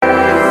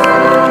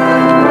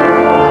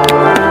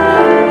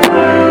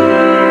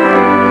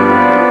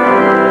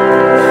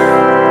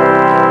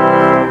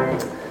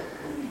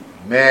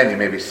Amen. You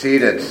may be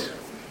seated.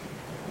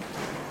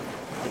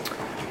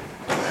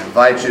 I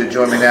invite you to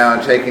join me now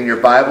in taking your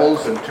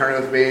Bibles and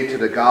turn with me to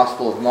the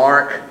Gospel of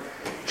Mark,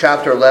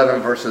 chapter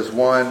 11, verses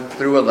 1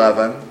 through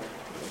 11.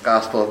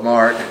 Gospel of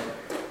Mark,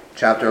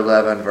 chapter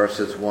 11,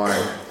 verses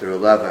 1 through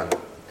 11.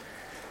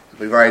 As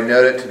we've already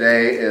noted,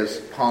 today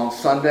is Palm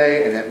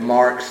Sunday, and it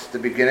marks the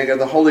beginning of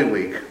the Holy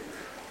Week.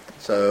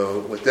 So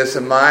with this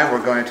in mind,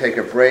 we're going to take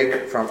a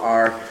break from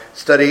our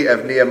study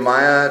of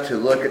Nehemiah to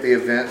look at the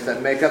events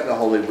that make up the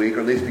Holy Week,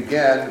 or at least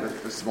begin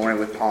this morning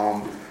with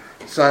Palm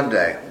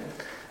Sunday.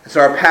 And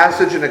so our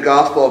passage in the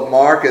Gospel of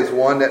Mark is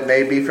one that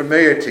may be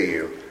familiar to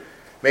you.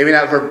 Maybe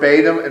not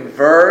verbatim in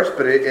verse,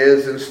 but it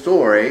is in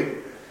story,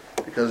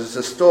 because it's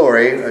a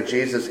story of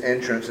Jesus'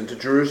 entrance into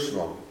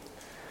Jerusalem.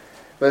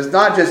 But it's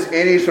not just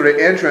any sort of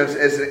entrance,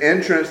 it's an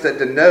entrance that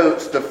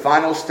denotes the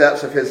final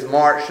steps of his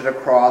march to the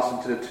cross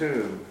and to the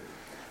tomb.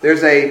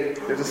 There's a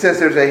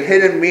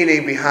hidden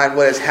meaning behind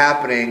what is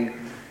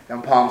happening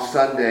on Palm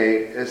Sunday.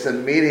 It's a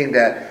meaning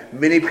that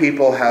many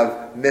people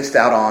have missed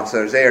out on.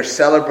 So as they are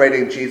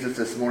celebrating Jesus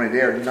this morning,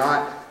 they are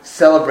not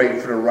celebrating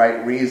for the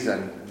right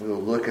reason. We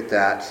will look at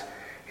that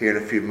here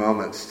in a few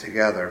moments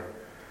together.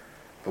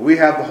 But we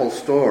have the whole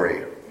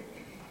story.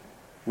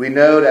 We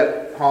know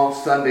that Palm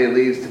Sunday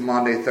leads to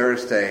Maundy,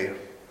 Thursday,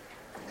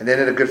 and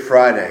then to Good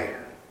Friday,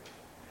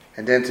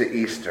 and then to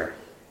Easter.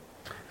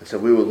 And so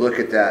we will look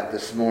at that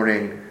this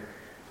morning,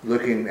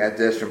 looking at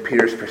this from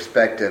Peter's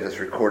perspective as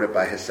recorded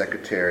by his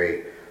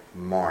secretary,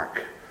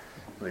 Mark.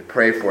 Let me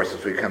pray for us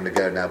as we come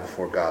together now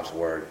before God's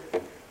Word.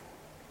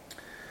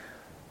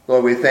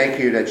 Lord, we thank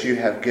you that you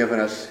have given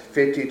us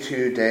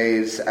 52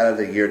 days out of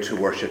the year to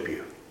worship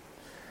you.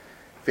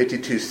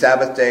 52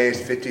 Sabbath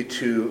days,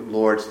 52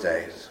 Lord's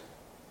days.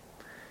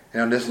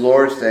 And on this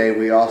Lord's Day,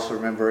 we also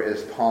remember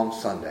is Palm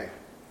Sunday.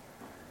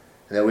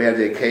 And that we have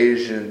the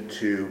occasion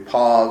to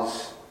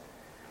pause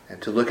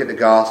and to look at the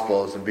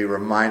Gospels and be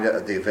reminded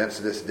of the events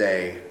of this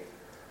day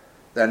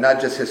that are not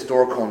just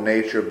historical in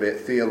nature, but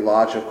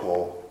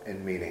theological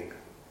in meaning.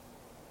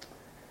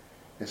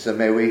 And so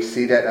may we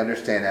see that,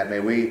 understand that. May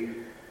we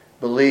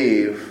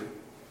believe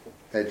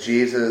that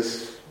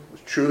Jesus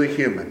was truly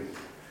human,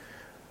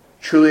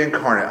 truly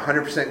incarnate,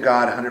 100%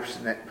 God,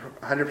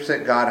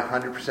 100% God,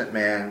 100%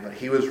 man, but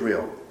he was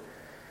real.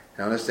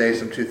 And on this day,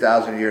 some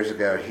 2,000 years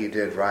ago, he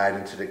did ride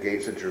into the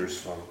gates of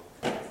Jerusalem,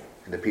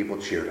 and the people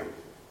cheered him.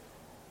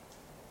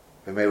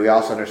 But may we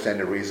also understand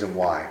the reason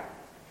why.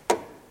 It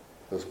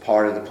was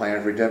part of the plan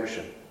of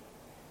redemption,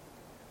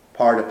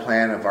 part of the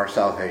plan of our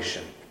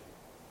salvation,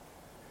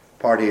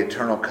 part of the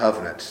eternal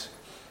covenants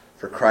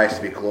for Christ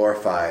to be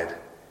glorified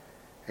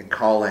in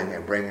calling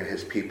and bringing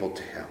his people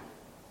to him.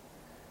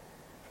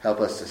 Help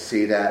us to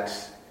see that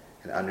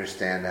and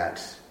understand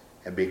that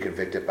and be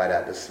convicted by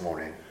that this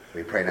morning.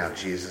 We pray now in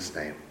Jesus'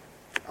 name.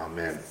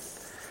 Amen.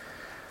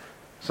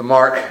 So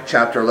Mark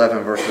chapter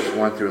 11, verses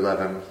 1 through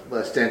 11.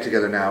 Let's stand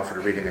together now for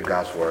the reading of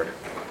God's Word.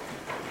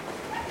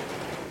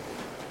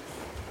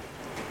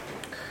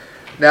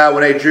 Now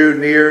when they drew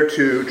near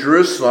to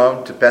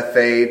Jerusalem, to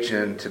Bethphage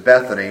and to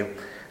Bethany,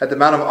 at the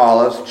Mount of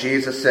Olives,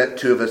 Jesus sent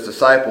two of his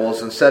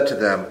disciples and said to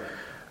them,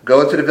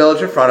 "Go into the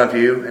village in front of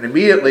you, and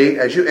immediately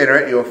as you enter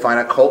it, you will find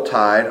a colt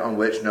tied on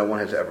which no one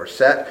has ever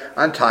sat.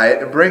 Untie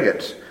it and bring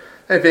it.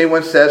 And if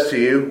anyone says to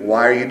you,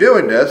 'Why are you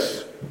doing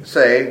this?'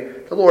 say,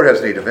 'The Lord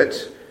has need of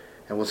it,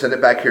 and we'll send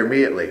it back here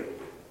immediately.'"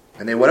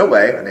 And they went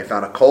away, and they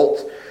found a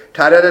colt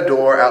tied at a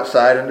door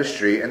outside in the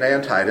street, and they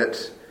untied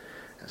it.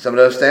 And some of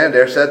those standing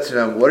there said to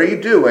them, "What are you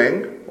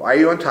doing? Why are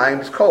you untying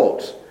this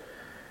colt?"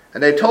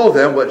 And they told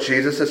them what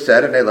Jesus had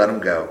said, and they let him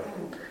go.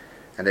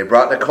 And they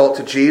brought the colt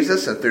to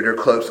Jesus and threw their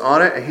cloaks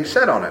on it, and he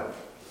sat on it.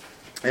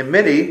 And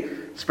many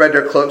spread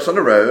their cloaks on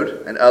the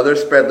road, and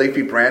others spread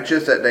leafy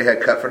branches that they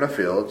had cut from the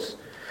fields.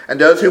 And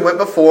those who went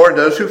before and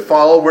those who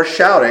followed were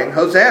shouting,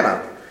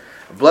 "Hosanna!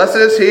 Blessed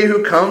is he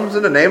who comes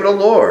in the name of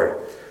the Lord.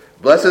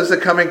 Blessed is the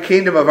coming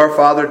kingdom of our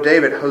father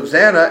David.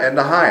 Hosanna in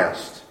the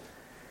highest."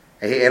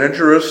 And he entered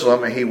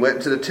Jerusalem, and he went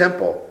into the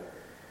temple.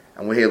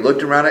 And when he had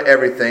looked around at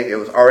everything, it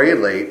was already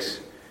late,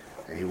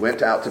 and he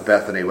went out to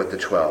Bethany with the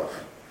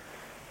 12.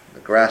 The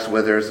grass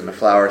withers and the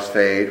flowers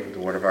fade. The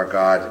word of our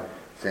God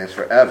stands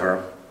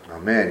forever.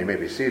 Amen. You may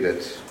be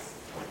seated.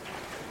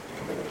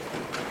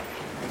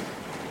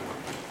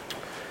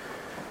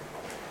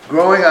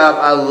 Growing up,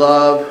 I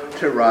loved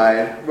to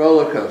ride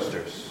roller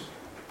coasters.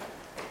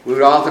 We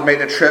would often make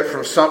the trip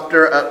from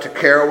Sumter up to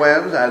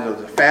Carowinds, either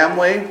with a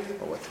family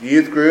or with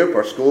youth group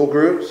or school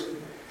groups.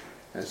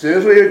 As soon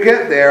as we would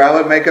get there, I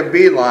would make a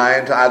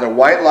beeline to either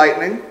White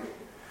Lightning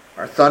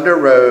or Thunder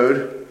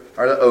Road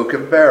or the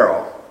Oaken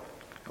Barrel.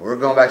 We're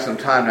going back some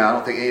time now. I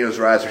don't think any of those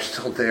rides are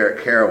still there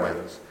at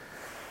Carowinds.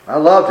 I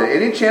loved it.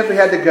 Any chance we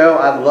had to go,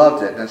 I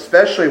loved it. And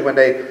especially when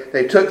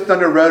they took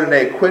Thunder Road and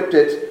they equipped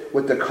it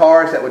with the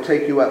cars that would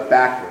take you up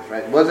backwards,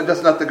 right? It wasn't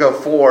just enough to go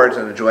forwards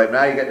and enjoy it.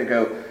 Now you get to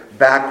go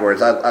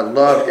backwards. I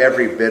loved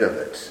every bit of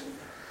it.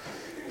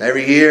 And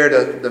every year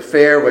the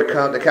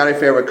county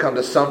fair would come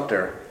to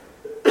Sumter.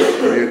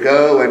 We would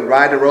go and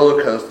ride the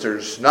roller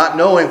coasters, not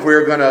knowing if we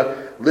were going to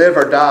live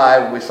or die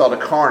when we saw the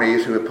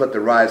carnies who had put the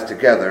rides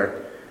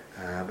together.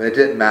 But it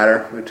didn't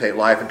matter. We'd take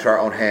life into our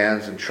own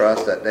hands and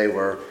trust that they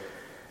were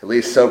at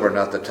least sober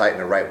enough to tighten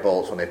the right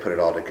bolts when they put it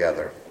all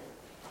together.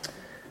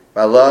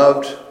 I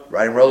loved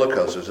riding roller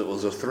coasters. It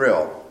was a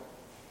thrill.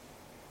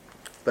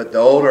 But the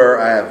older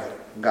I have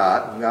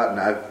gotten,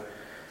 I've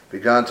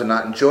begun to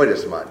not enjoy it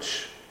as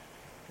much.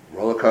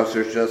 Roller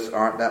coasters just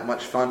aren't that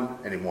much fun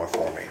anymore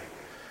for me.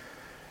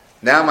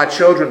 Now my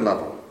children love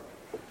them.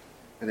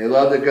 And they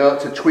love to go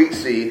up to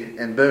Tweetsea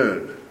and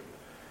Boone.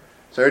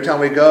 So every time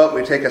we go up,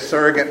 we take a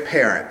surrogate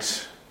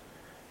parent.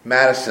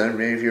 Madison,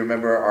 many of you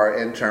remember our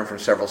intern from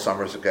several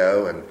summers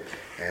ago,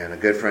 and a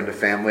good friend of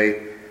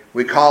family.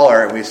 We call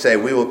her and we say,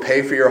 we will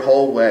pay for your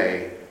whole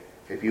way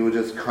if you would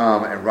just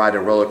come and ride the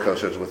roller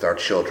coasters with our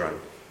children.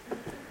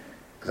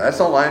 Because that's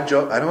all I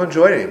enjoy. I don't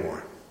enjoy it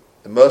anymore.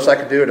 The most I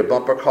can do are the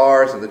bumper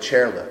cars and the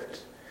chairlift.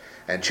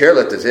 And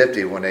chairlift is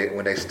iffy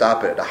when they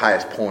stop it at the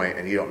highest point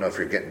and you don't know if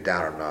you're getting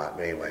down or not.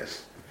 But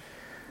anyways,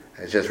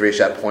 it's just reached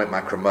that point in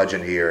my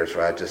curmudgeon years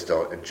where I just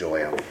don't enjoy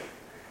them.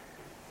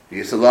 I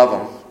used to love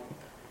them.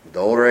 The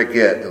older I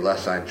get, the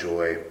less I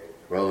enjoy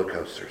roller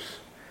coasters.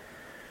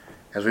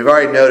 As we've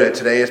already noted,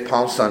 today is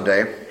Palm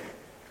Sunday,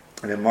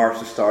 and it marks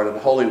the start of the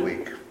Holy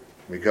Week.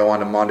 We go on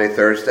to Maundy,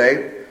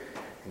 Thursday,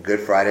 and Good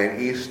Friday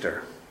and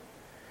Easter.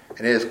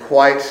 And it is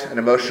quite an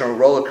emotional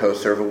roller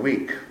coaster of a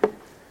week.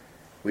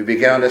 We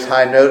begin on this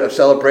high note of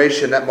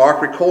celebration that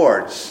Mark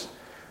records,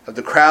 of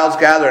the crowds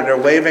gathering, they're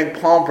waving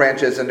palm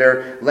branches, and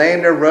they're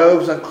laying their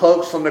robes and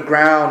cloaks on the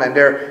ground, and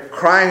they're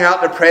crying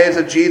out the praise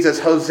of Jesus.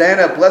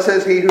 Hosanna, blessed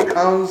is he who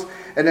comes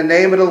in the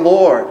name of the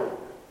Lord.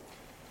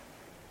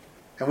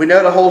 And we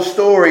know the whole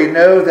story,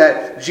 know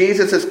that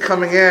Jesus is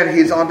coming in.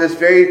 He's on this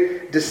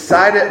very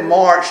decided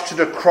march to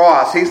the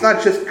cross. He's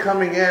not just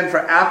coming in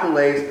for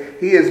accolades.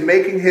 He is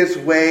making his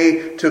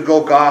way to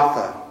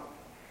Golgotha.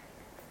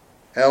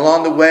 And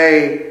along the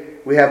way,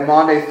 we have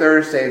Maundy,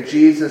 Thursday, and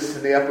Jesus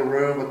in the upper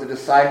room with the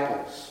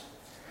disciples.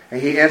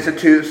 And he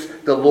institutes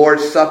the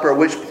Lord's Supper,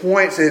 which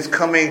points to his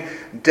coming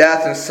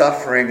death and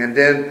suffering. And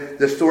then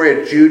the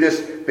story of Judas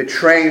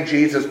betraying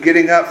Jesus,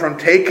 getting up from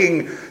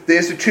taking the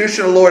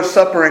institution of the Lord's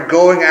Supper and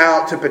going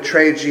out to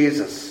betray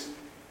Jesus.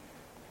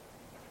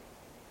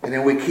 And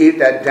then we keep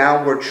that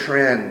downward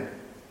trend.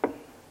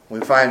 We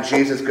find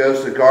Jesus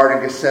goes to the Garden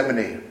of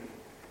Gethsemane.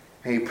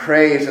 And he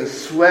prays and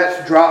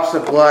sweats drops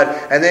of blood.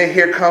 And then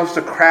here comes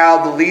the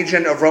crowd, the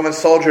legion of Roman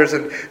soldiers.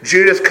 And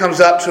Judas comes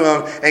up to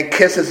him and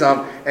kisses him.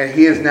 And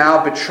he is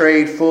now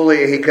betrayed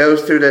fully. And he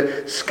goes through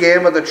the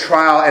scam of the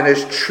trial and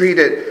is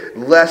treated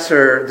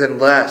lesser than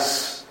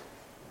less.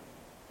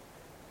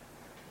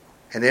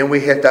 And then we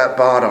hit that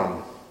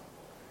bottom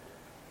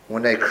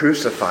when they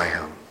crucify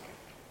him.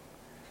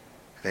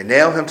 They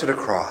nail him to the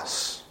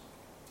cross.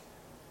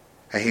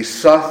 And he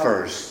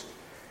suffers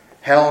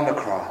hell on the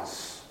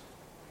cross.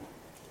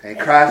 And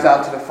he cries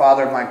out to the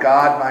Father, my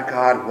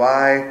God,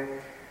 why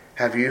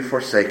have you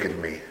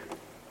forsaken me?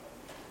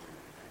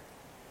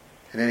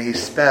 And then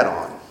he's spat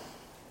on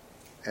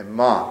and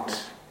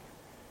mocked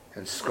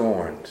and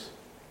scorned.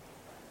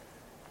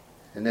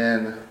 And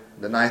then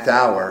the 9th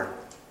hour,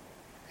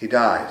 he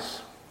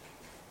dies.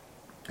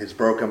 His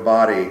broken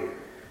body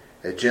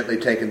is gently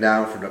taken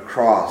down from the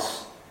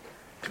cross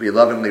to be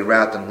lovingly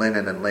wrapped in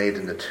linen and laid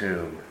in the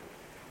tomb.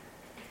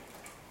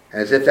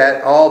 And as if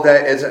all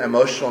that isn't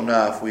emotional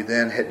enough, we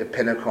then hit the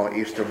pinnacle on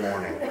Easter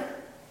morning.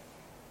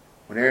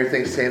 When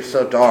everything seems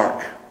so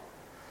dark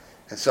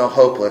and so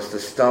hopeless, the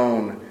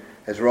stone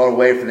is rolled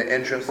away from the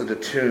entrance of the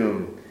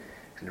tomb,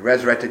 and the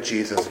resurrected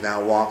Jesus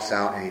now walks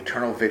out in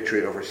eternal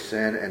victory over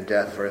sin and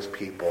death for his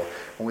people.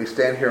 When we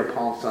stand here on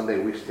Palm Sunday,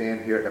 we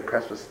stand here at the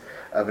precipice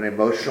of an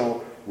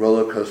emotional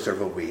roller coaster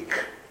of a week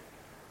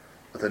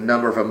with a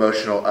number of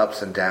emotional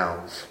ups and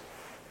downs.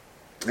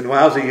 And when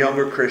I was a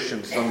younger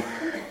Christian, some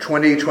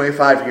 20,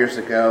 25 years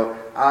ago,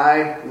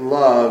 I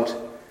loved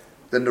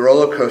the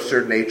roller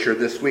coaster nature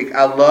this week.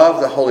 I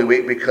loved the Holy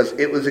Week because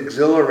it was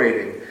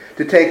exhilarating.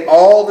 To take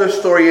all the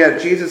story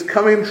of Jesus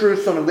coming to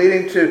Jerusalem and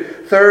leading to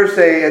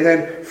Thursday and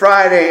then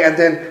Friday and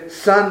then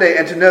Sunday,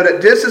 and to know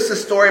that this is the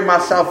story of my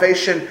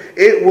salvation,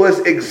 it was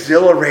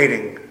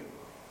exhilarating.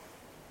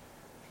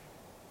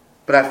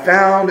 But I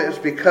found it was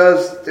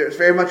because there's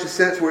very much a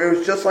sense where it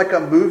was just like a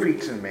movie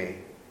to me.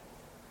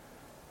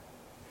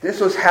 This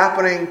was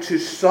happening to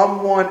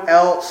someone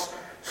else,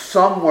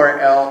 somewhere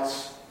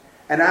else,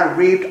 and I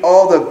reaped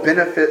all the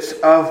benefits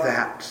of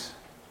that.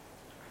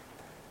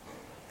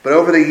 But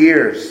over the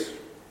years,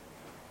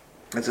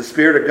 as the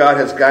Spirit of God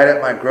has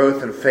guided my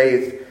growth in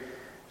faith,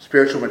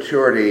 spiritual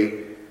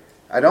maturity,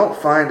 I don't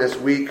find this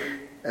week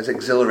as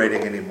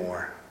exhilarating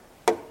anymore.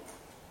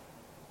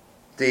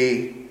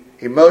 The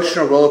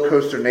emotional roller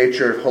coaster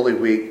nature of Holy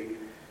Week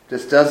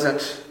just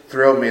doesn't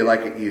thrill me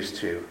like it used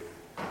to.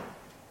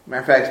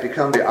 Matter of fact, it's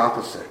become the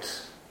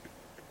opposite.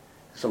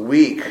 It's a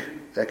week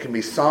that can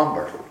be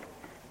somber.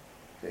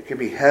 It can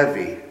be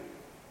heavy.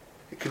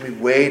 It can be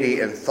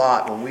weighty in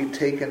thought when we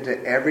take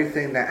into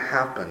everything that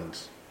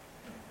happens.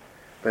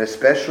 But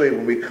especially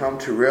when we come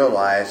to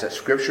realize that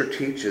Scripture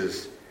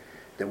teaches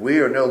that we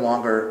are no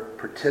longer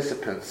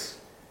participants.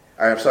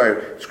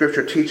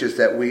 Scripture teaches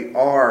that we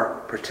are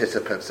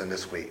participants in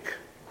this week.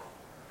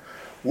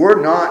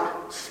 We're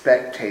not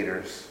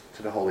spectators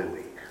to the Holy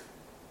Week.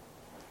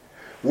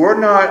 We're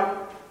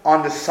not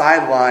on the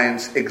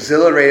sidelines,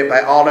 exhilarated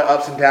by all the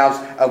ups and downs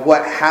of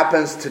what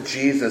happens to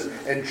Jesus,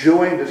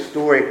 enjoying the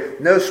story.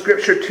 No,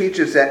 Scripture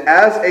teaches that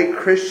as a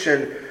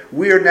Christian,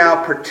 we are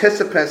now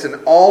participants in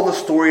all the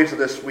stories of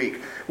this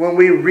week. When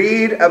we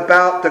read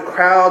about the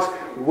crowds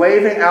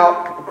waving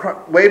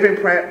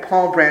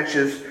palm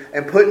branches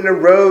and putting the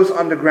rose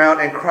on the ground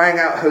and crying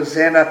out,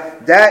 Hosanna,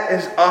 that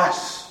is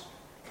us.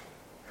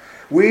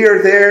 We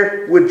are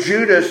there with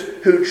Judas,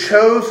 who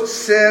chose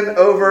sin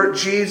over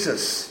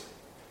Jesus.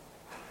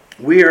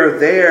 We are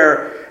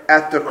there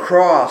at the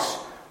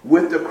cross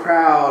with the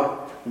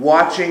crowd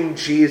watching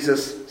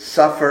Jesus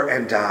suffer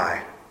and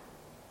die.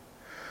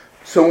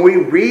 So when we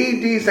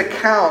read these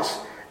accounts,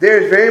 there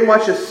is very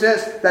much a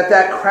sense that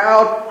that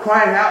crowd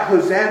crying out,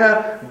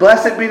 Hosanna,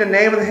 blessed be the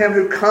name of him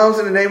who comes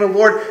in the name of the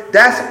Lord,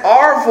 that's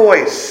our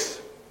voice.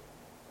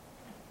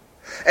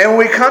 And when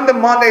we come to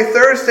Maundy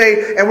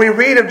Thursday and we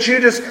read of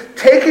Judas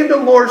taking the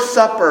Lord's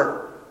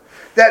Supper,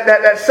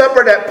 that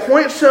supper that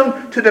points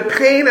him to the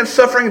pain and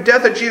suffering and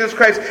death of Jesus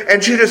Christ,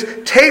 and Judas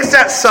takes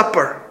that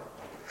supper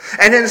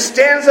and then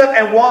stands up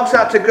and walks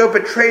out to go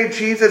betray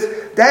Jesus,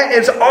 that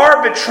is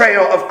our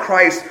betrayal of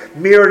Christ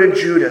mirrored in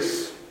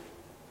Judas.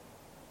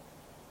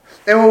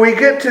 And when we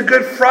get to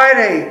Good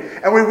Friday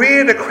and we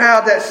read the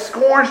crowd that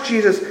scorns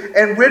Jesus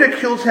and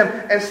ridicules him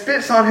and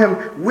spits on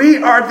him, we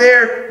are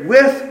there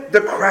with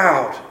the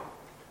crowd.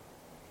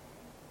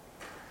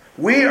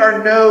 We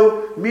are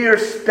no mere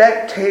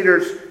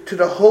spectators to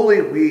the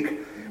Holy Week.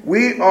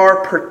 We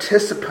are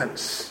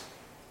participants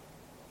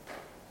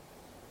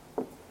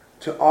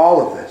to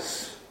all of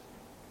this.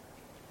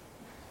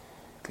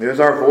 It was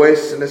our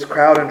voice in this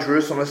crowd in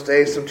Jerusalem this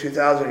day some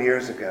 2,000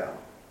 years ago.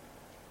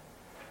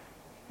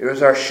 It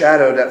was our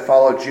shadow that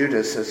followed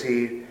Judas as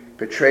he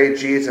betrayed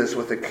Jesus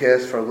with a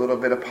kiss for a little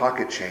bit of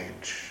pocket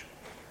change.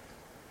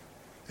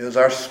 It was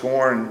our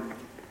scorn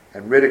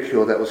and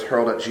ridicule that was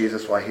hurled at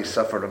Jesus while he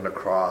suffered on the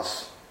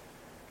cross.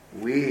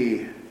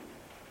 We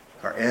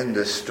are in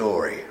this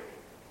story.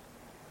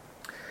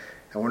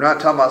 And we're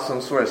not talking about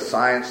some sort of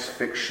science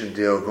fiction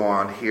deal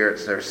going on here.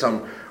 There's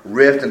some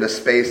rift in the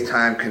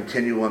space-time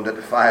continuum that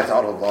defies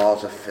all the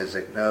laws of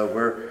physics. No,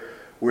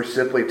 we're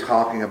simply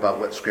talking about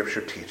what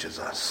Scripture teaches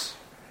us.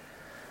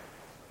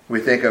 We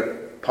think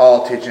of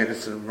Paul teaching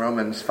us in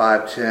Romans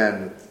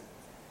 5:10,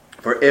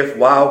 for if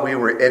while we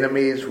were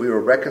enemies, we were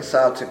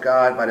reconciled to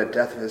God by the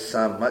death of his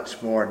Son,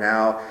 much more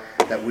now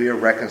that we are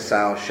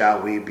reconciled,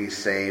 shall we be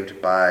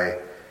saved by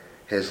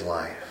his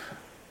life.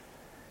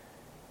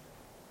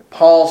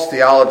 Paul's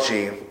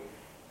theology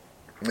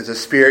is a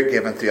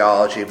Spirit-given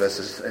theology, but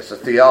it's a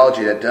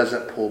theology that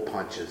doesn't pull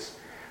punches.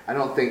 I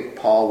don't think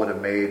Paul would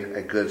have made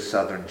a good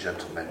Southern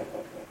gentleman.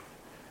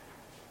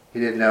 He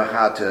didn't know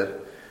how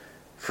to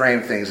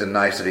frame things in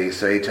nicety,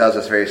 so he tells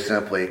us very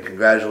simply,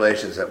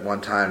 congratulations, at one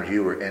time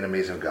you were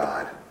enemies of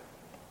God.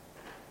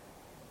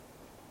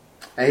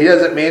 And he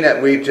doesn't mean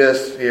that we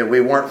just, we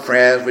weren't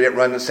friends, we didn't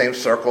run in the same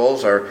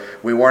circles, or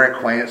we weren't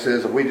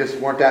acquaintances, or we just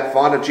weren't that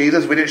fond of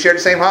Jesus, we didn't share the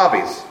same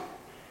hobbies.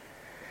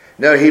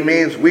 No, he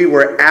means we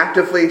were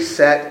actively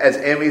set as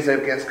enemies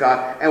against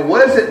God. And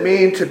what does it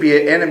mean to be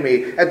an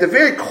enemy? At the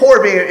very core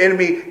of being an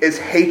enemy is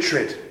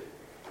hatred.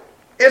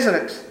 Isn't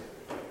it?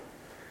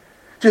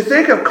 To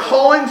think of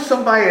calling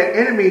somebody an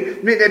enemy,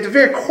 at the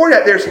very core of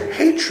that, there's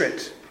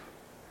hatred.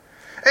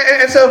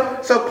 And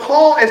so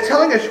Paul is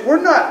telling us we're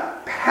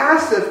not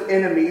passive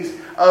enemies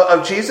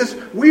of Jesus.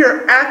 We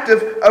are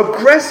active,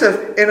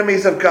 aggressive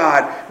enemies of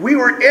God. We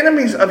were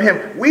enemies of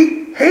him.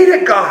 We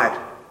hated God.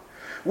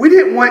 We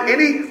didn't want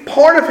any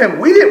part of him.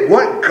 We didn't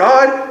want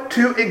God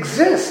to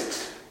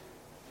exist.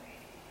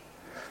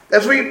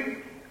 As we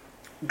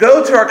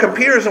go to our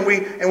computers and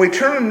we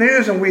turn on the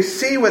news and we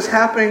see what's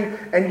happening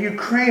in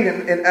Ukraine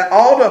and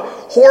all the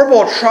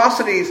horrible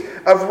atrocities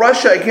of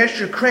Russia against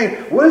Ukraine,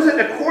 what is at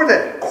the core of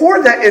that? Core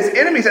of that is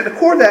enemies. At the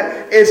core of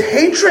that is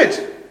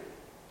hatred.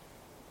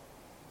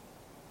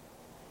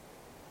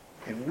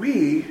 And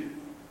we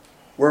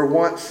were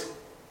once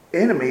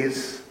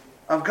enemies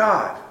of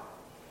God.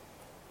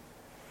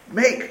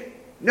 Make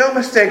no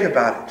mistake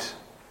about it.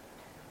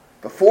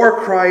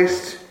 Before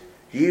Christ,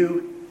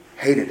 you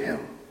hated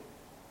him.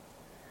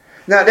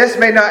 Now, this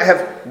may not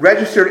have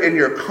registered in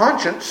your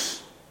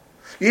conscience.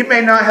 You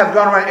may not have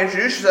gone around and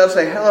introduced yourself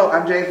and say, hello,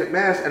 I'm James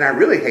McManus, and I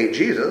really hate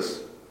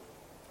Jesus.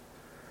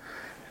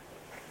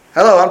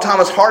 Hello, I'm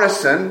Thomas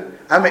Hardison.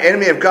 I'm an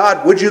enemy of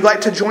God. Would you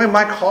like to join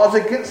my cause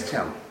against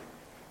him?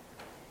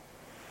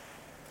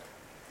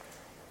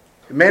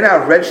 It may not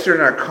have registered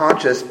in our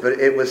conscience, but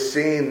it was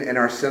seen in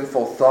our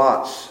sinful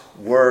thoughts,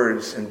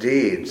 words, and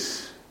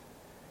deeds.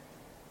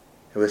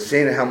 It was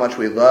seen in how much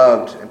we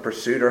loved and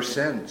pursued our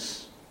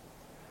sins.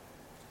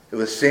 It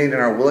was seen in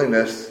our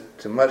willingness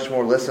to much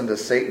more listen to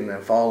Satan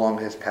and follow along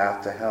his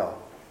path to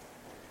hell.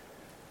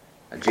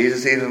 And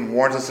Jesus even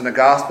warns us in the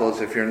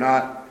Gospels, if you're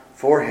not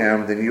for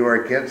him, then you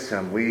are against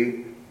him.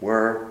 We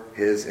were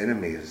his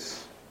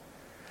enemies.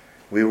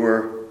 We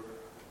were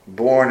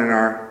born in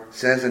our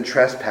sins and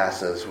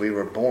trespasses. We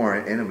were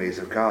born enemies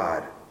of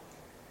God.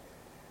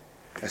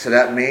 And so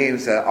that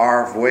means that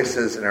our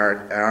voices and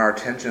our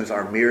attentions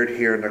are mirrored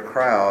here in the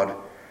crowd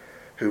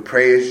who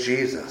praise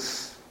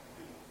Jesus.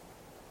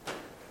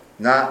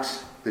 Not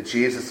the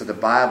Jesus of the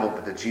Bible,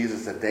 but the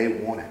Jesus that they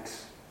wanted.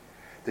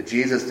 The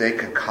Jesus they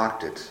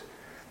concocted.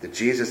 The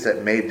Jesus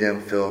that made them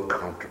feel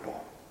comfortable.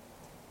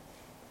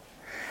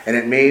 And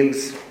it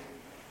means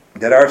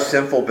that our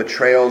sinful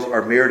betrayals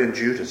are mirrored in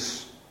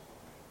Judas.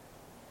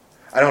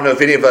 I don't know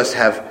if any of us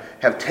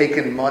have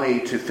taken money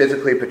to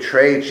physically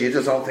betray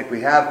Jesus. I don't think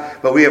we have.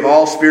 But we have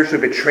all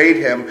spiritually betrayed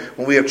him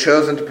when we have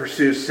chosen to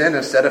pursue sin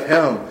instead of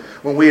him.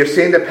 When we have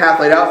seen the path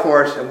laid out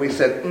for us and we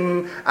said,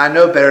 I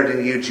know better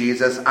than you,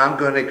 Jesus. I'm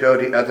going to go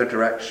the other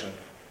direction.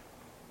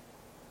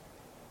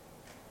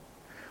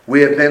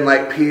 We have been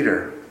like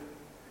Peter.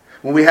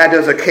 When we had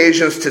those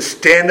occasions to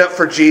stand up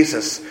for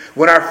Jesus,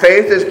 when our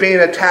faith is being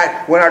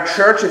attacked, when our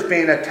church is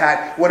being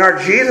attacked, when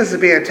our Jesus is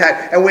being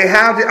attacked, and we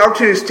have the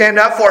opportunity to stand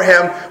up for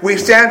him, we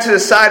stand to the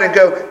side and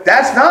go,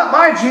 that's not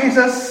my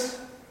Jesus.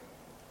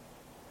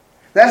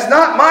 That's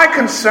not my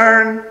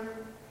concern.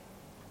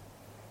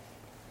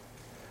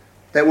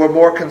 That we're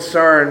more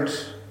concerned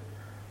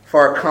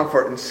for our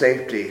comfort and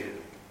safety.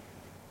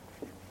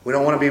 We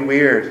don't want to be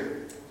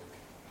weird.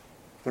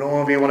 We don't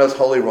want to be one of those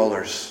holy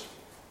rollers.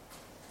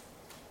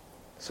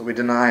 So we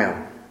deny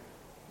him.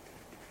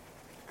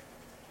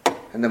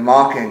 And the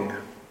mocking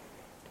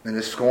and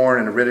the scorn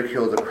and the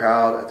ridicule of the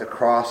crowd at the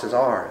cross is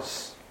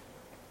ours.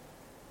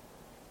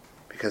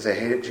 Because they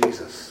hated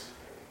Jesus.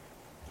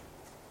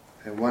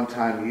 At one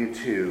time you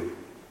too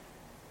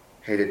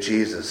hated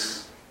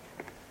Jesus.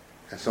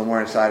 And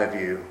somewhere inside of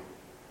you,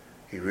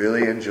 you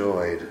really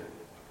enjoyed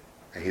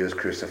that he was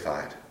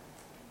crucified.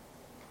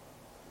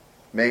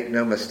 Make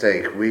no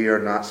mistake, we are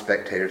not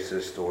spectators to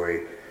the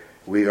story.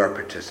 We are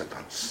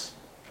participants.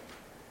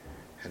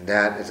 And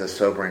that is a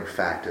sobering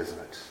fact, isn't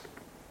it?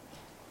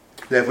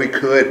 That if we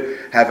could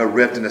have a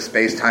rift in the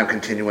space-time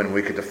continuum,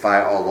 we could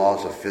defy all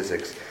laws of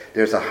physics.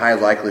 There's a high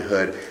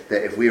likelihood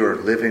that if we were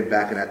living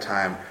back in that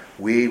time,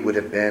 we would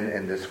have been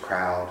in this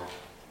crowd,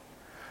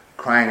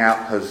 crying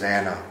out,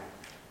 Hosanna.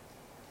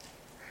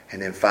 And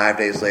then 5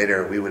 days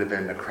later, we would have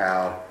been in the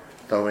crowd,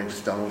 throwing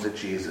stones at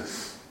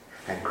Jesus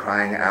and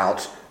crying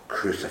out,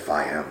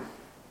 crucify him.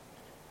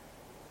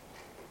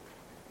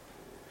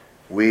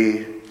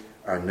 We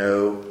are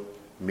no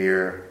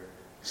mere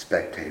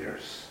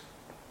spectators.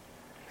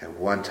 At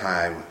one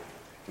time,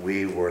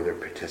 we were the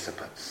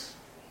participants.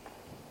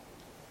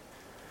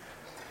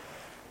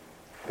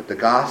 But the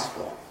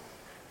gospel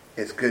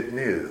is good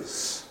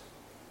news.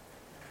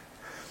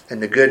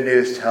 And the good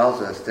news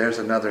tells us there's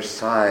another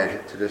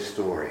side to this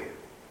story.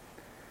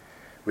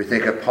 We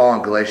think of Paul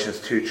in Galatians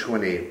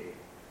 2:20,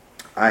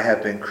 I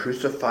have been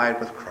crucified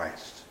with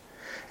Christ.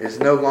 It is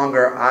no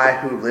longer I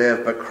who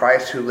live, but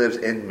Christ who lives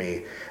in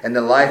me. And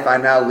the life I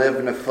now live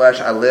in the flesh,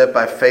 I live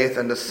by faith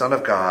in the Son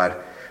of God,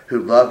 who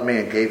loved me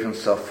and gave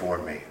himself for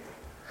me.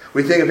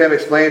 We think of him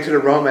explaining to the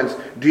Romans,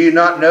 do you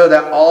not know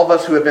that all of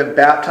us who have been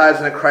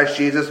baptized into Christ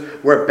Jesus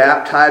were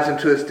baptized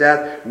into his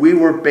death? We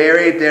were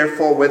buried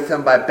therefore with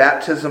him by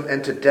baptism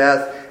into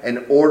death,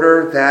 in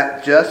order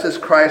that just as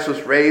Christ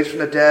was raised from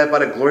the dead by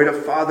the glory of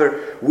the Father,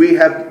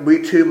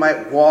 we too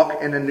might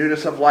walk in the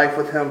newness of life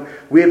with him.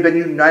 We have been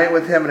united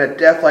with him in a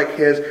death like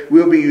his.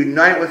 We will be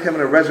united with him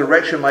in a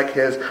resurrection like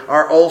his.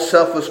 Our old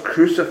self was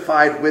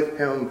crucified with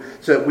him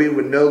so that we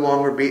would no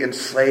longer be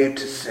enslaved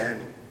to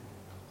sin.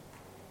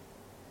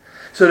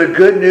 So the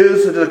good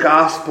news of the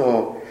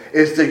gospel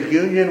is the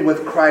union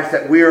with Christ,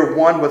 that we are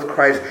one with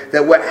Christ,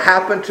 that what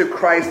happened to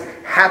Christ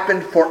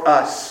happened for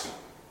us.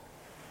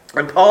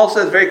 And Paul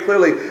says very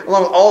clearly,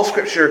 along with all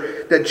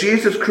Scripture, that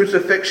Jesus'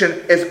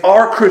 crucifixion is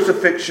our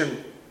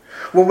crucifixion.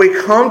 When we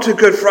come to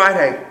Good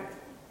Friday,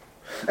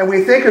 and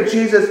we think of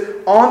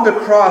Jesus on the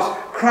cross,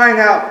 crying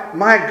out,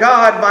 my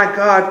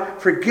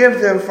God, forgive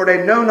them, for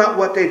they know not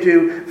what they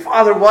do.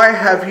 Father, why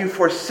have you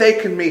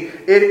forsaken me?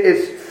 It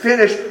is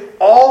finished.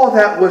 All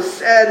that was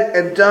said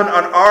and done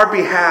on our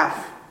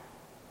behalf.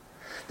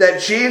 That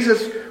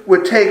Jesus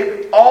would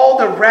take all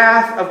the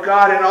wrath of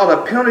God and all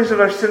the penalties of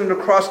our sin on the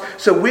cross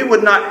so we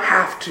would not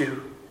have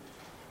to.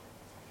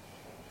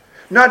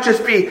 Not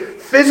just be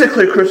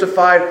physically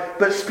crucified,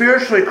 but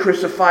spiritually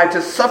crucified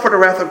to suffer the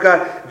wrath of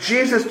God.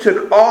 Jesus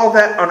took all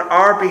that on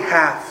our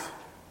behalf.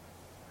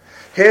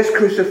 His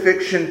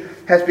crucifixion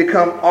has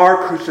become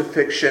our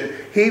crucifixion.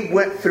 He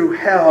went through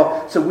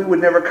hell so we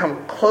would never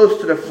come close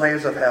to the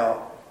flames of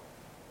hell.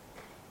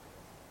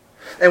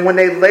 And when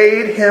they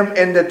laid him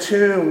in the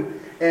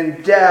tomb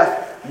in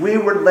death, we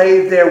were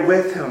laid there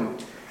with him.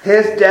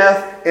 His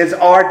death is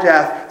our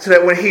death. So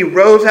that when he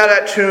rose out of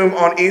that tomb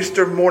on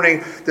Easter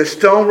morning, the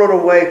stone rolled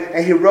away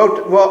and he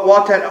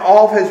walked out in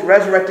all of his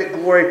resurrected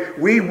glory.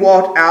 We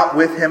walked out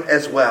with him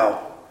as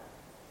well.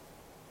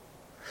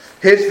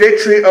 His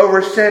victory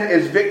over sin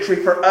is victory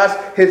for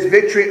us. His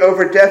victory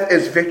over death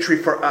is victory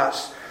for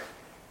us.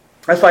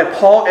 That's why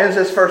Paul ends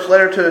his first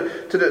letter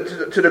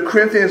to the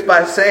Corinthians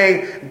by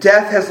saying,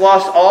 death has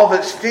lost all of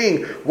its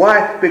sting.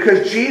 Why?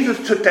 Because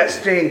Jesus took that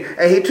sting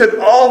and he took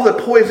all the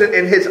poison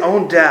in his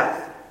own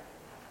death.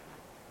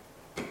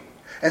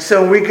 And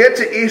so when we get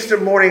to Easter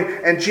morning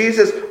and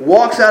Jesus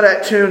walks out of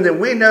that tomb, then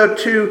we know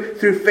too,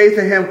 through faith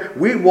in him,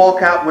 we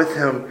walk out with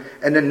him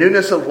in the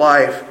newness of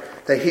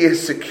life that he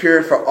has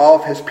secured for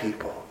all of his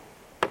people.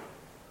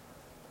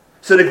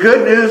 So the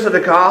good news of the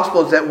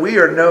gospel is that we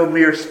are no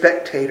mere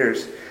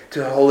spectators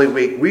to Holy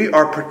Week. We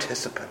are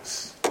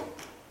participants.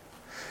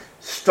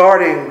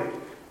 Starting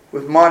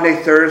with Maundy,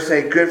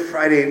 Thursday, Good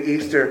Friday, and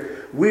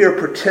Easter, we are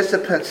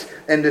participants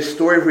in this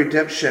story of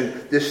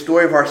redemption, this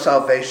story of our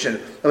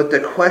salvation. But the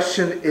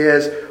question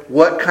is,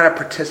 what kind of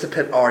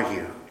participant are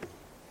you?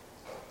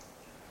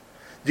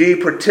 Do you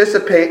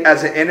participate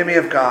as an enemy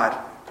of God?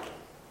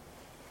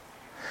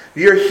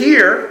 You're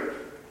here,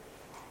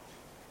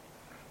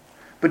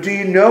 but do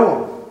you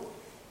know him?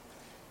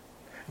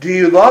 Do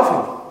you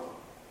love him?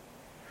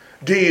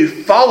 Do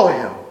you follow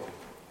him?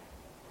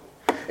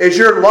 Is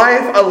your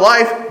life a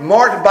life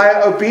marked by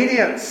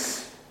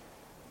obedience?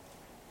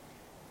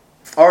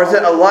 Or is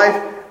it a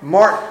life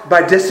marked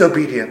by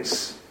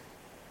disobedience?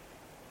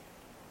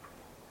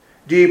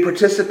 Do you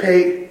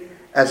participate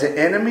as an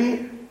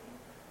enemy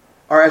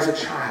or as a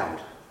child?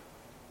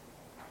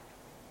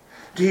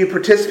 Do you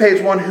participate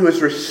as one who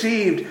has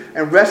received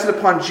and rested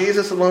upon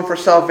Jesus alone for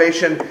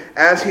salvation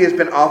as he has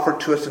been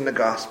offered to us in the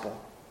gospel?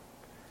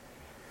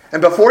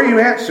 And before you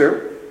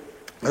answer,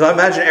 because I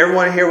imagine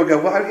everyone here would go,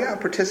 well, yeah, I'm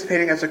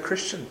participating as a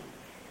Christian.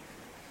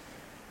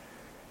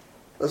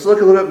 Let's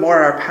look a little bit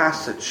more at our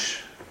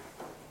passage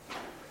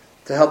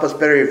to help us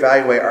better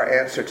evaluate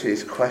our answer to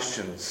these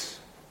questions.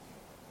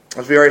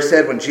 As we already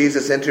said, when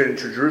Jesus entered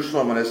into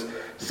Jerusalem on his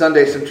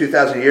Sunday some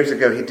 2,000 years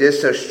ago, he did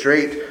so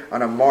straight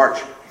on a march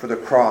for the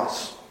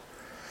cross.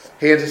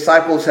 He and his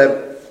disciples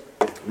had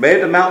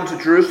made the mountain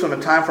to Jerusalem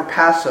in time for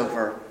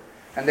Passover,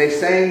 and they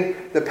sang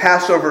the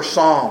Passover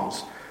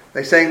Psalms.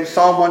 They sang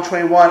Psalm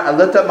 121, I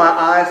lift up my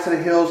eyes to the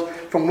hills,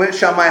 from whence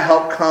shall my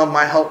help come?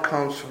 My help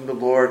comes from the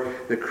Lord,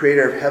 the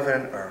creator of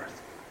heaven and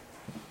earth.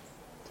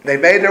 They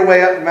made their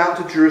way up the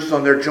mountain to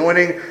Jerusalem. They're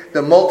joining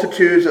the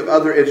multitudes of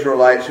other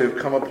Israelites who have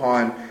come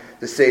upon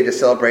the city to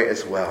celebrate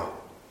as well.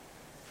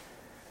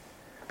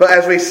 But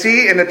as we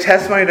see in the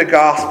testimony of the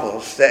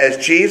Gospels, that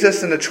as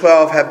Jesus and the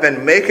 12 have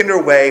been making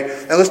their way,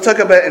 and let's talk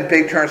about it in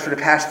big terms, for the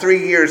past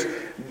 3 years,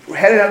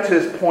 heading up to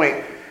this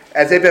point,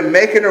 as they've been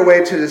making their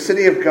way to the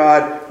city of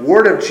God,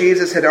 word of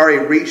Jesus had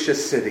already reached the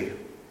city.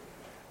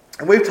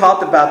 And we've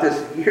talked about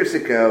this years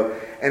ago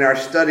in our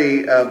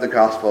study of the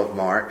Gospel of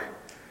Mark.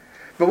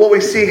 But what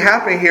we see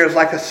happening here is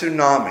like a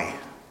tsunami.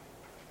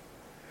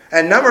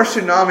 And a number of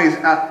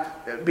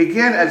tsunamis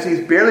begin as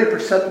these barely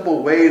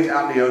perceptible waves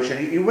out in the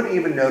ocean. You wouldn't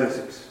even notice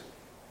it.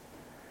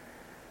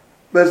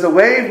 But as the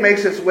wave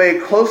makes its way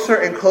closer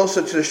and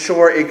closer to the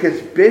shore, it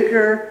gets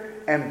bigger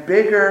and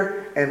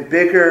bigger and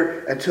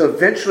bigger until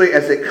eventually,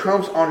 as it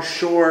comes on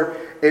shore,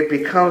 it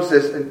becomes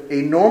this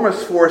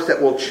enormous force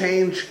that will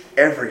change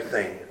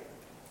everything.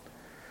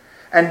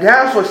 And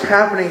that's what's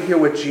happening here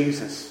with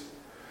Jesus.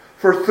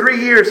 For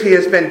 3 years, he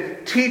has been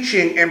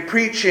teaching and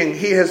preaching.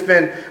 He has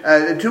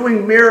been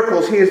doing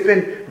miracles. He has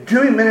been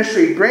doing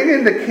ministry,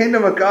 bringing the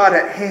kingdom of God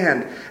at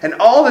hand. And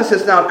all this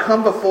has now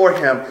come before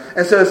him.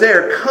 And so as they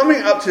are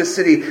coming up to the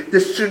city,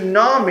 this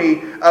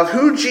tsunami of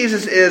who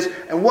Jesus is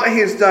and what he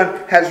has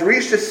done has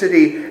reached the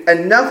city,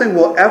 and nothing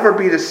will ever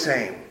be the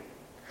same.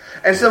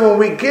 And so when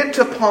we get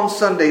to Palm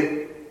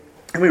Sunday,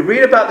 and we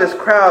read about this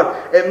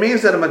crowd, it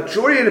means that a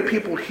majority of the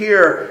people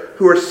here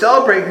who are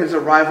celebrating his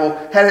arrival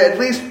had at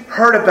least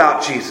heard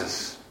about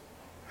Jesus.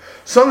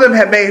 Some of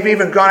them may have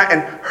even gone out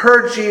and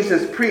heard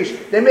Jesus preach.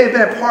 They may have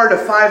been a part of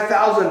the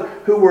 5,000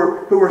 who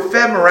were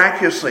fed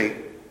miraculously.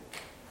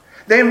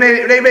 They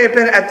may have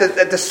been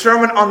at the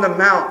Sermon on the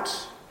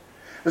Mount.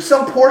 But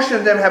some portion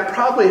of them have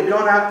probably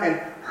gone out and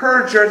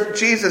heard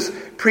Jesus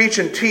preach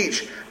and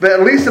teach. But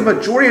at least the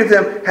majority of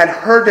them had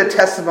heard the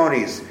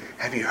testimonies.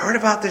 Have you heard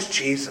about this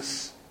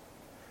Jesus?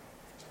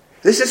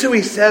 This is who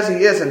he says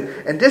he is,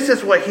 and this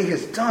is what he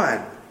has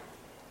done.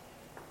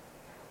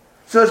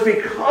 So it's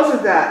because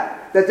of that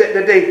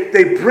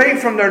they bring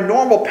from their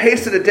normal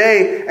pace of the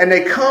day, and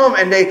they come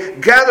and they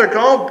gather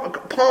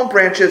palm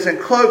branches and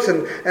cloaks,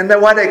 and then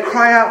while they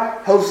cry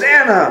out,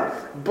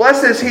 Hosanna!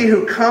 Blessed is he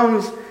who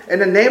comes in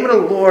the name of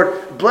the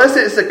Lord. Blessed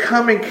is the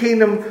coming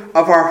kingdom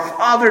of our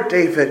father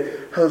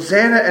David.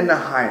 Hosanna in the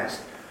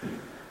highest.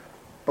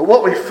 But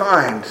what we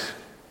find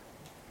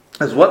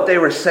is what they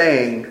were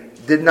saying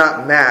did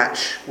not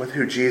match with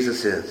who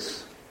Jesus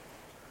is.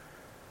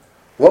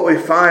 What we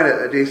find is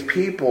that these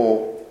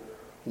people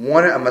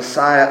wanted a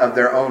Messiah of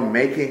their own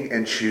making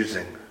and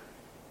choosing.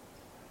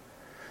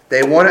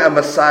 They wanted a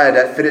Messiah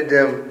that fitted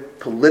them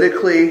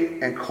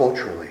politically and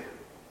culturally.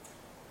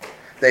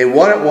 They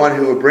wanted one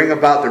who would bring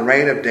about the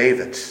reign of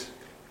David,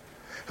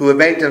 who would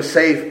make them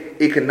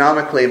safe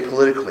economically and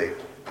politically.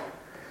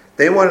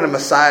 They wanted a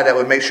Messiah that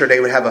would make sure they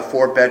would have a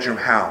 4-bedroom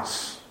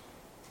house.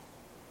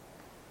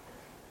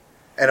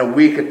 and a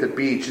week at the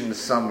beach in the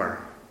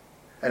summer,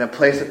 and a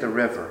place at the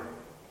river,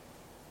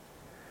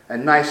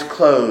 and nice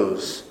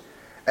clothes,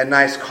 and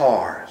nice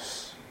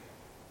cars,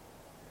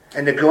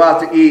 and to go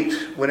out to eat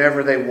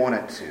whenever they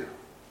wanted to.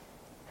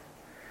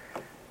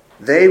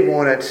 They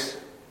wanted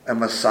a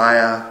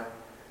Messiah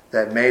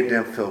that made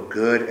them feel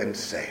good and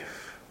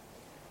safe.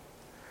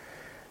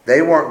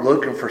 They weren't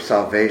looking for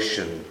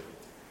salvation.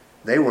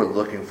 They were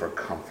looking for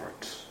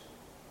comfort.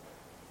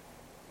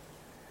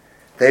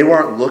 They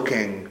weren't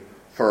looking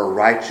for a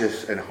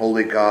righteous and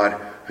holy God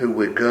who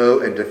would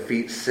go and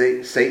defeat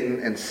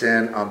Satan and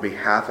sin on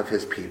behalf of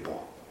his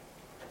people.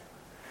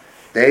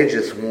 They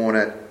just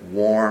wanted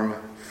warm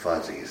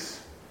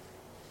fuzzies.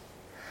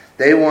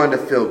 They wanted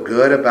to feel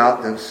good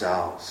about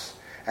themselves.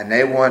 And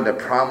they wanted a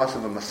promise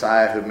of a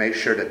Messiah who made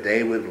sure that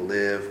they would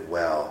live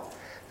well.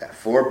 That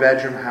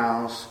 4-bedroom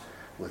house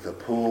with a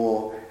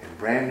pool and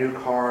brand new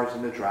cars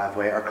in the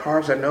driveway. Our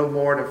cars are no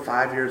more than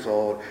 5 years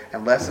old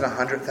and less than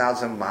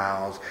 100,000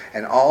 miles.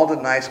 And all the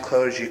nice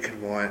clothes you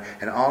could want.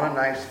 And all the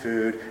nice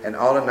food. And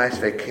all the nice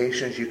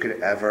vacations you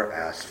could ever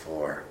ask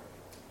for.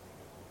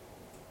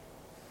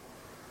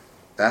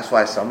 That's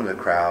why some of the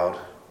crowd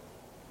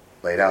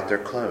laid out their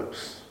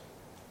cloaks.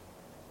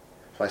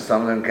 That's why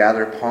some of them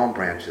gathered palm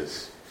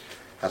branches.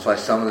 That's why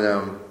some of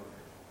them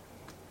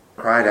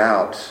cried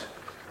out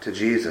to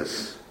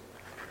Jesus.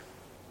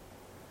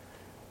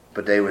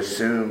 But they would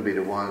soon be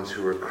the ones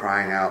who were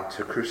crying out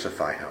to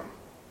crucify him.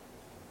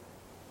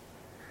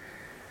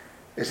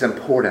 It's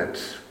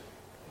important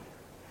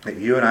that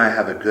you and I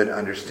have a good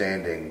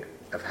understanding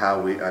of how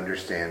we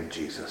understand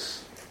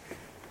Jesus.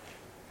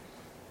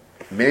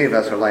 Many of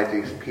us are like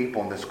these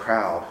people in this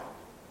crowd.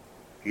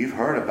 You've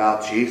heard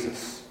about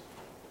Jesus.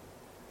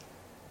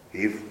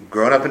 You've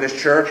grown up in this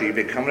church. You've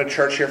been coming to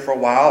church here for a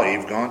while.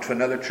 You've gone to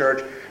another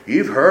church.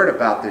 You've heard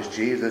about this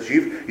Jesus.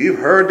 You've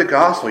heard the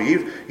gospel.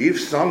 You've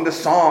sung the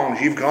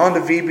songs. You've gone to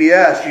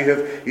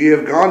VBS. You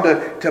have gone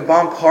to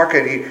Bon Clark,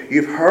 and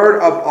you've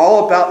heard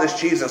all about this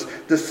Jesus.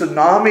 The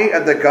tsunami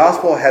of the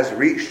gospel has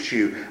reached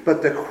you.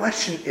 But the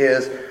question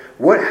is,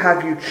 what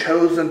have you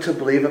chosen to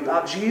believe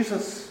about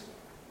Jesus?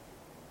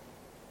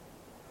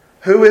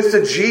 Who is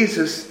the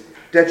Jesus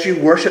that you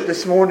worship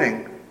this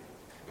morning?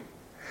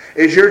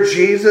 Is your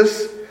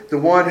Jesus the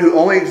one who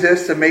only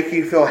exists to make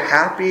you feel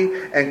happy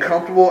and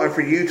comfortable and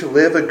for you to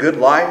live a good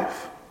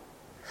life?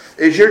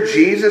 Is your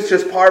Jesus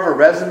just part of a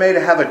resume to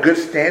have a good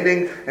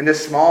standing in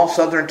this small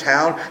southern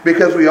town?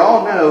 Because we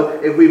all know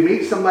if we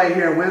meet somebody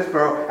here in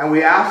Winsboro and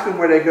we ask them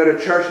where they go to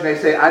church and they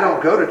say, I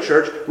don't go to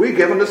church, we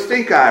give them the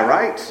stink eye,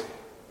 right?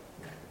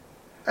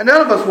 And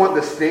none of us want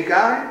the stink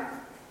eye.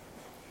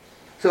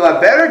 So I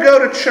better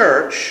go to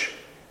church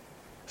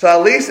so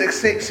at least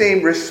it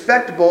seem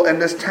respectable in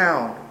this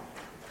town.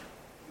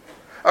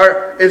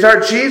 Or is our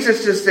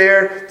Jesus just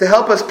there to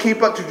help us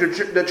keep up to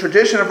the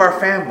tradition of our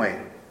family?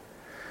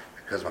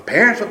 Because my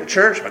parents went to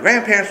church, my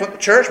grandparents went to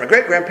church, my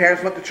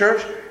great-grandparents went to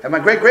church, and my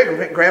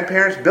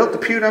great-great-grandparents built the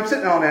pew that I'm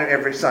sitting on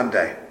every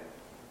Sunday.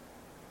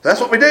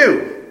 That's what we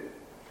do.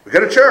 We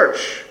go to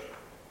church.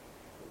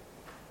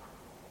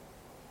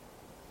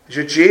 Is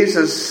your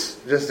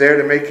Jesus just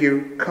there to make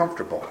you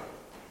comfortable?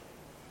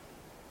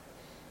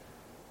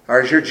 Or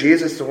is your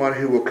Jesus the one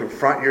who will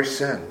confront your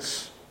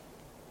sins?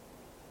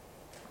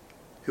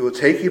 Who will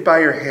take you by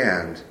your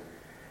hand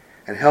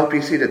and help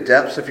you see the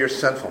depths of your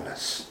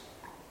sinfulness?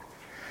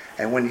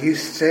 And when you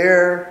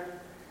stare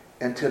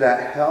into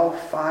that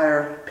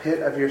hellfire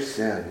pit of your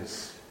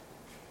sins,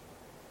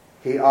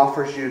 he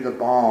offers you the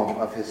balm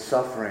of his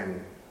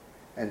suffering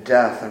and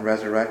death and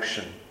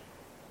resurrection.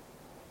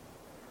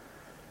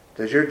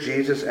 Does your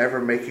Jesus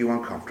ever make you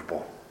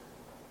uncomfortable?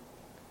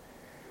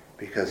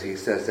 Because he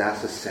says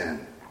that's a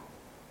sin,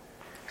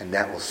 and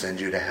that will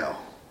send you to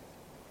hell.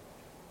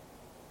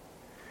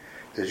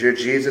 Does your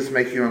Jesus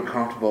make you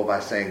uncomfortable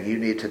by saying you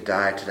need to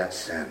die to that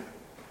sin?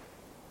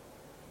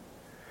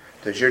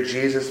 Does your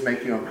Jesus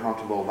make you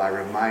uncomfortable by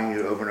reminding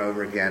you over and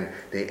over again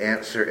the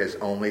answer is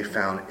only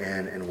found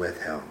in and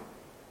with him?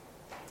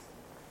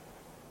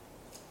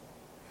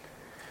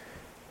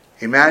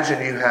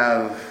 Imagine you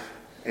have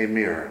a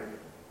mirror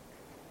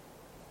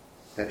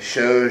that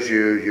shows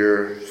you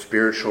your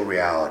spiritual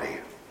reality.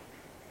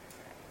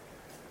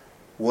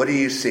 What do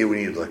you see when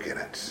you look in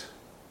it?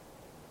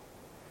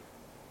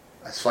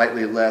 A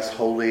slightly less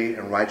holy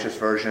and righteous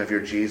version of your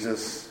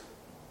Jesus?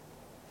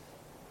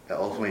 That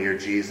ultimately your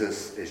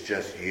Jesus is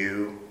just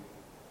you,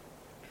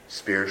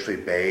 spiritually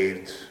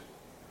bathed,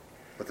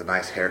 with a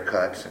nice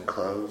haircut and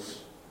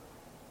clothes?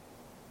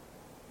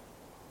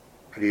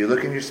 Or do you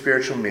look in your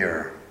spiritual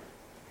mirror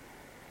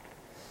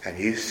and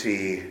you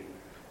see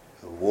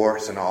the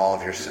warts and all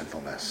of your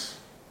sinfulness?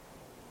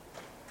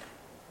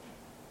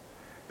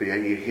 But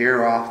yet you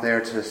hear off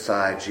there to the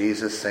side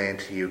Jesus saying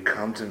to you,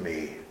 come to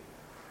me,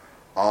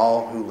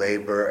 all who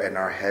labor and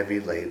are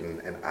heavy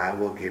laden, and I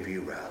will give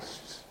you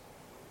rest.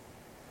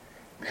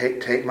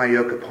 Take my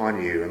yoke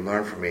upon you and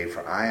learn from me,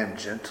 for I am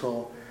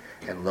gentle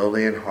and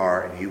lowly in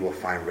heart, and you will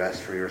find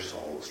rest for your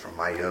souls. For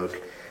my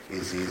yoke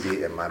is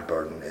easy and my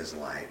burden is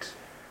light.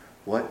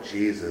 What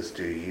Jesus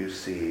do you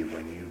see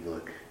when you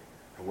look?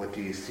 Or what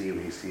do you see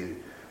when you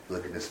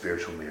look in the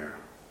spiritual mirror?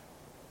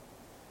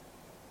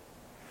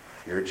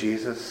 Your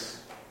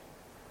Jesus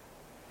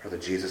or the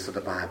Jesus of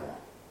the Bible?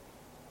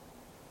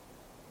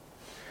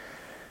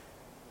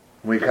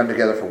 When we come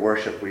together for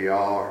worship, we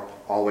are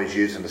always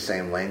using the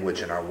same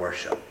language in our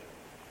worship.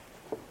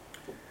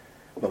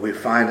 But we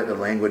find that the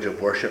language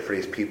of worship for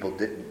these people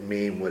didn't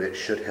mean what it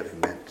should have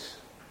meant.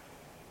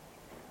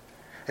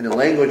 And the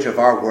language of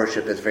our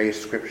worship is very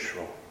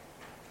scriptural.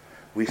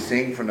 We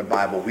sing from the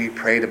Bible. We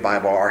pray the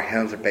Bible. Our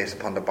hymns are based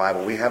upon the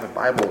Bible. We have a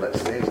Bible that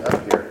stays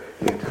up here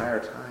the entire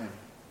time.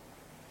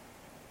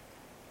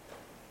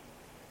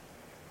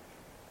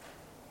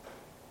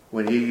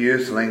 When you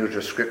use the language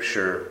of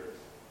Scripture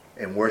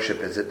in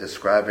worship, is it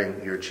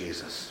describing your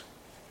Jesus?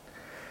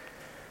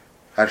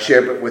 I've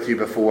shared with you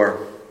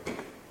before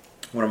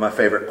one of my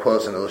favorite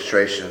quotes and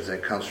illustrations, and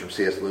it comes from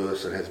C.S.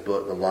 Lewis in his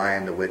book, The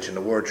Lion, the Witch, and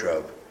the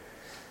Wardrobe.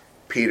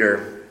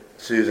 Peter,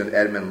 Susan,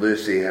 Edmund,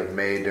 Lucy have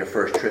made their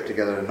first trip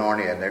together to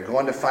Narnia, and they're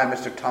going to find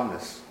Mr.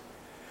 Tumnus.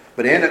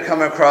 But they end up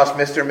coming across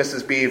Mr. and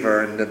Mrs.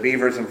 Beaver, and the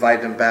Beavers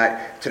invite them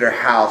back to their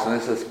house, and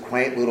there's this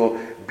quaint little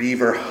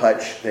beaver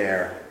hutch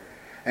there.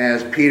 And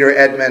as Peter,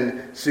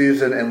 Edmund,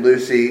 Susan, and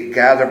Lucy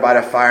gather by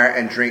the fire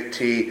and drink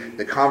tea,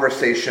 the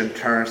conversation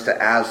turns to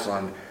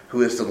Aslan,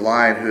 who is the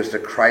lion, who is the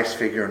Christ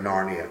figure in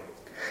Narnia.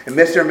 And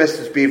Mr. and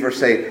Mrs. Beaver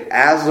say,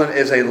 Aslan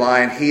is a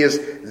lion. He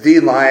is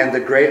the lion, the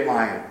great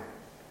lion.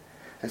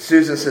 And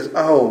Susan says,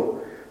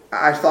 oh,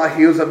 I thought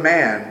he was a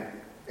man.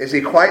 Is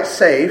he quite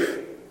safe?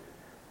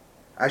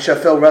 I shall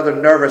feel rather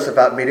nervous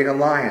about meeting a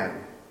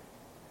lion.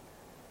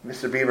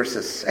 Mr. Beaver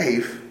says,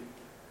 safe?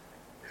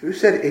 Who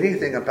said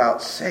anything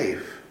about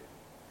safe?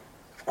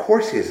 Of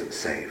course he isn't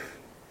safe.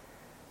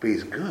 But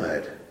he's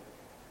good.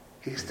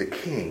 He's the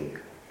king.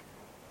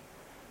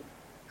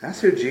 That's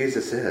who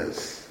Jesus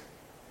is.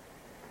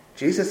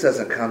 Jesus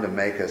doesn't come to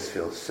make us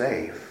feel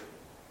safe,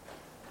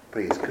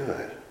 but he's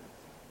good.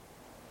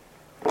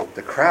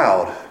 The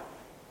crowd,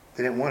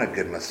 they didn't want a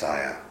good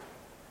Messiah.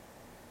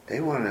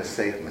 They wanted a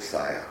safe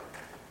Messiah.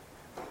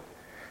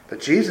 But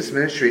Jesus'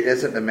 ministry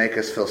isn't to make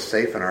us feel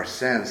safe in our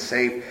sins,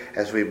 safe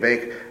as we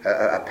make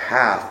a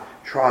path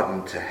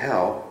trodden to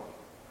hell.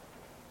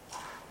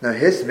 No,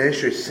 his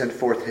ministry is to send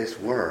forth his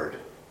word,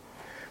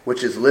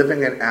 which is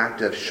living and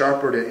active,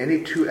 sharper than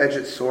any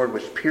two-edged sword,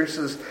 which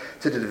pierces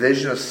to the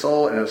division of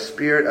soul and of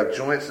spirit, of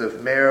joints,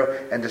 of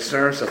marrow, and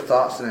discerns the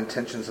thoughts and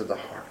intentions of the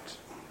heart.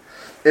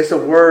 It's a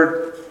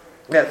word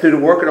that through the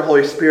work of the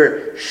Holy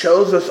Spirit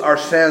shows us our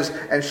sins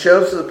and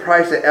shows us the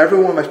price that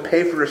everyone must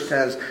pay for their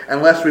sins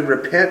unless we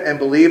repent and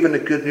believe in the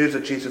good news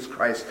of Jesus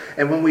Christ.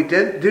 And when we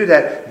do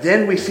that,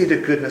 then we see the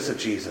goodness of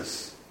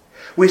Jesus.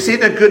 We see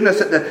the goodness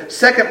that the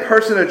second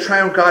person of the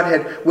triune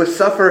Godhead would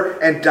suffer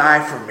and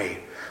die for me.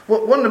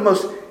 One of the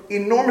most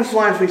enormous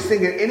lines we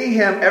sing in any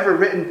hymn ever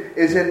written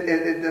is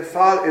in the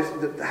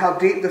Father, how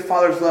deep the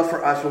Father's love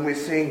for us when we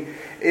sing,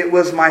 it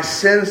was my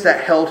sins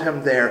that held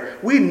him there.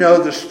 We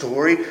know the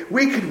story.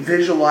 We can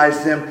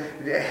visualize them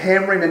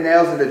hammering the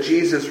nails into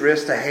Jesus'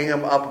 wrist to hang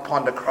him up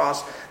upon the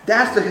cross.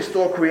 That's the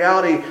historical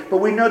reality. But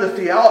we know the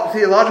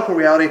theological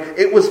reality.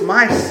 It was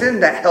my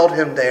sin that held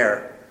him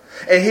there.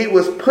 And he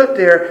was put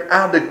there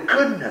out of the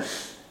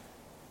goodness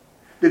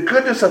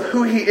of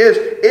who he is.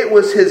 It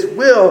was his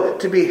will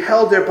to be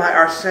held there by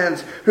our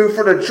sins, who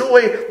for the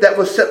joy that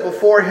was set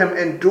before him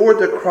endured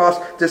the cross,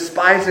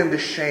 despising the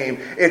shame.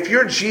 If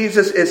your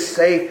Jesus is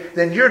safe,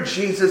 then your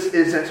Jesus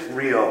isn't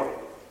real.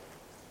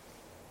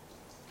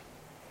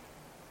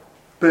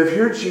 But if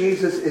your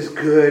Jesus is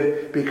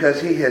good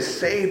because he has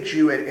saved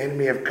you, an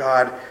enemy of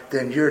God,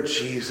 then your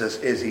Jesus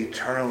is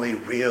eternally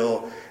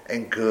real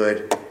and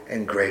good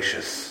and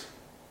gracious.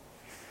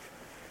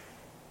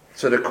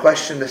 So the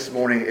question this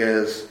morning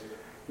is,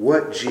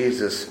 what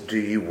Jesus do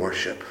you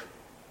worship?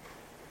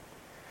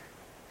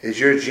 Is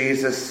your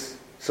Jesus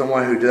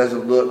someone who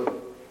doesn't look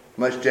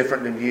much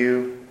different than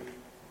you,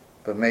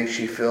 but makes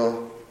you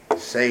feel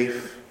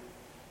safe?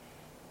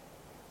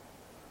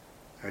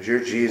 Or is your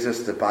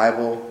Jesus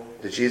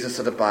the Jesus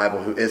of the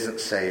Bible who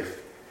isn't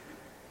safe,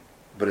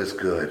 but is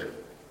good?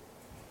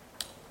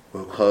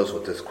 We'll close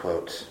with this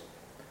quote.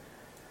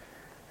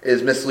 It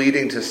is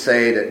misleading to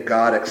say that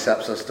God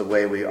accepts us the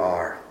way we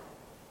are.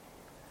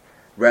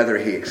 Rather,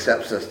 he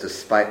accepts us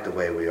despite the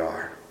way we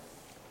are.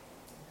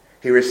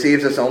 He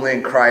receives us only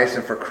in Christ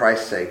and for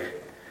Christ's sake.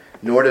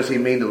 Nor does he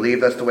mean to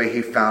leave us the way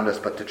he found us,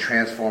 but to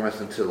transform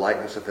us into the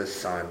likeness of his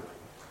Son.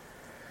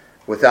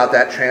 Without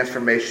that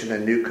transformation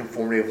and new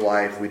conformity of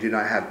life, we do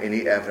not have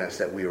any evidence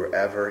that we were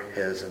ever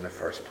his in the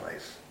first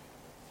place.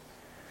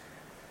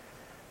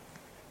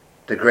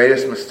 The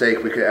greatest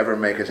mistake we could ever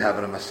make is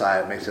having a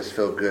Messiah that makes us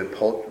feel good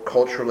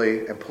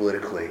culturally and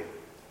politically.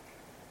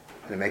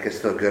 To make us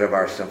feel good of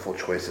our sinful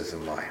choices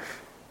in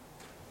life.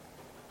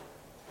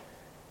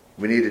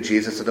 We need the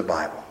Jesus of the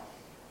Bible,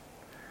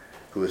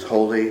 who is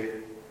holy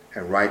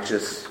and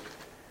righteous,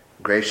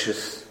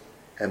 gracious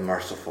and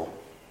merciful,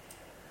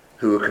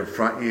 who will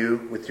confront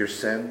you with your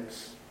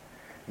sins,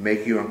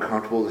 make you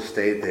uncomfortable to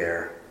stay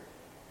there,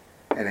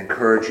 and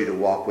encourage you to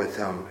walk with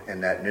him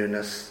in that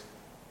newness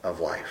of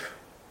life.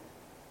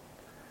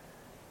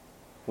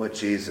 What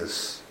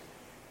Jesus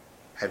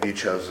have you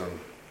chosen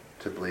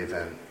to believe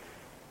in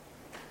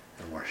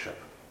and worship?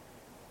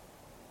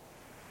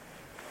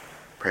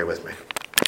 Pray with me.